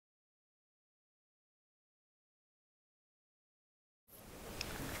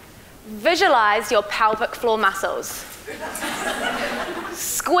Visualize your pelvic floor muscles.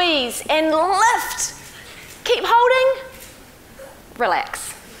 Squeeze and lift. Keep holding.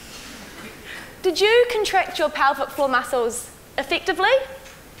 Relax. Did you contract your pelvic floor muscles effectively?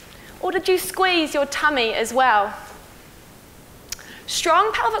 Or did you squeeze your tummy as well?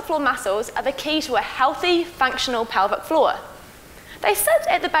 Strong pelvic floor muscles are the key to a healthy, functional pelvic floor. They sit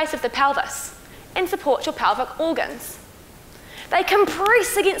at the base of the pelvis and support your pelvic organs. They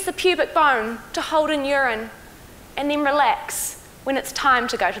compress against the pubic bone to hold in urine and then relax when it's time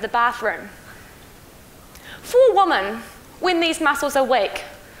to go to the bathroom. For women, when these muscles are weak,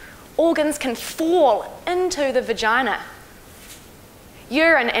 organs can fall into the vagina.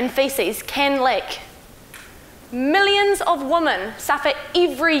 Urine and feces can leak. Millions of women suffer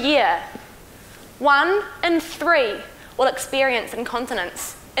every year. 1 in 3 will experience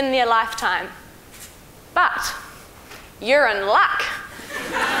incontinence in their lifetime. But you're in luck.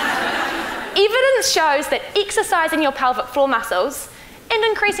 Evidence shows that exercising your pelvic floor muscles and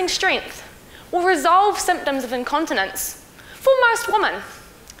increasing strength will resolve symptoms of incontinence for most women.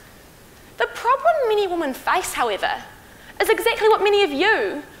 The problem many women face, however, is exactly what many of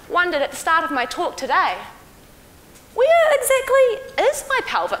you wondered at the start of my talk today. Where exactly is my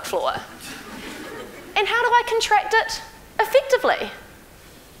pelvic floor? And how do I contract it effectively?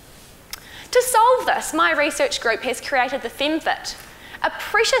 To solve this, my research group has created the ThinFit, a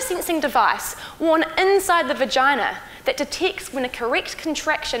pressure sensing device worn inside the vagina that detects when a correct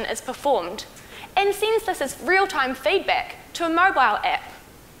contraction is performed and sends this as real-time feedback to a mobile app.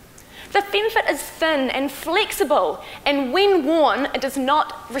 The ThinFit is thin and flexible, and when worn, it does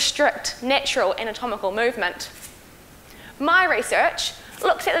not restrict natural anatomical movement. My research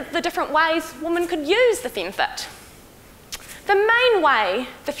looks at the different ways women could use the ThinFit. The main way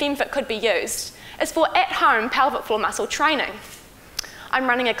the ThinFit could be used is for at-home pelvic floor muscle training. I'm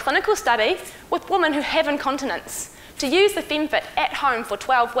running a clinical study with women who have incontinence to use the ThinFit at home for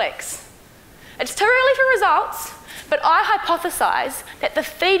 12 weeks. It's too early for results, but I hypothesize that the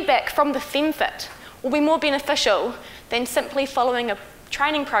feedback from the ThinFit will be more beneficial than simply following a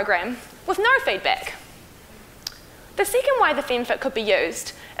training program with no feedback. The second way the ThinFit could be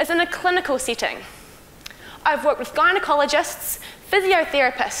used is in a clinical setting. I've worked with gynecologists,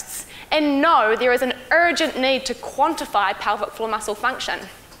 physiotherapists, and know there is an urgent need to quantify pelvic floor muscle function.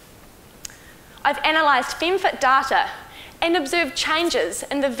 I've analysed ThinFit data and observed changes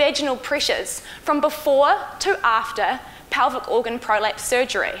in the vaginal pressures from before to after pelvic organ prolapse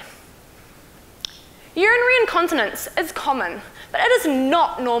surgery. Urinary incontinence is common, but it is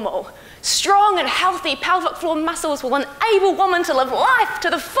not normal. Strong and healthy pelvic floor muscles will enable women to live life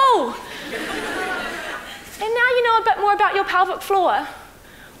to the full. And now you know a bit more about your pelvic floor.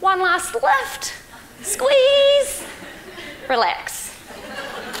 One last lift, squeeze, relax.